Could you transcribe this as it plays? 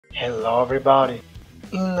Hello everybody!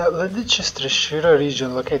 In Ledecestre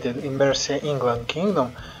region located in Berkshire, England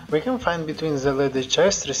Kingdom, we can find between the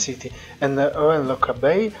Ledecestre city and the Owenlocker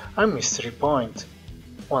Bay a mystery point.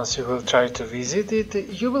 Once you will try to visit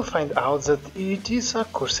it, you will find out that it is a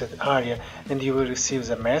cursed area and you will receive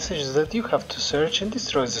the message that you have to search and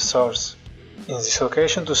destroy the source. In this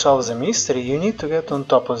location, to solve the mystery, you need to get on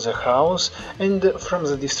top of the house, and from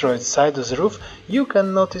the destroyed side of the roof you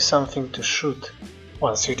can notice something to shoot.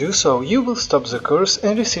 Once you do so, you will stop the curse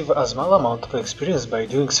and receive a small amount of experience by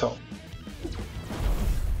doing so.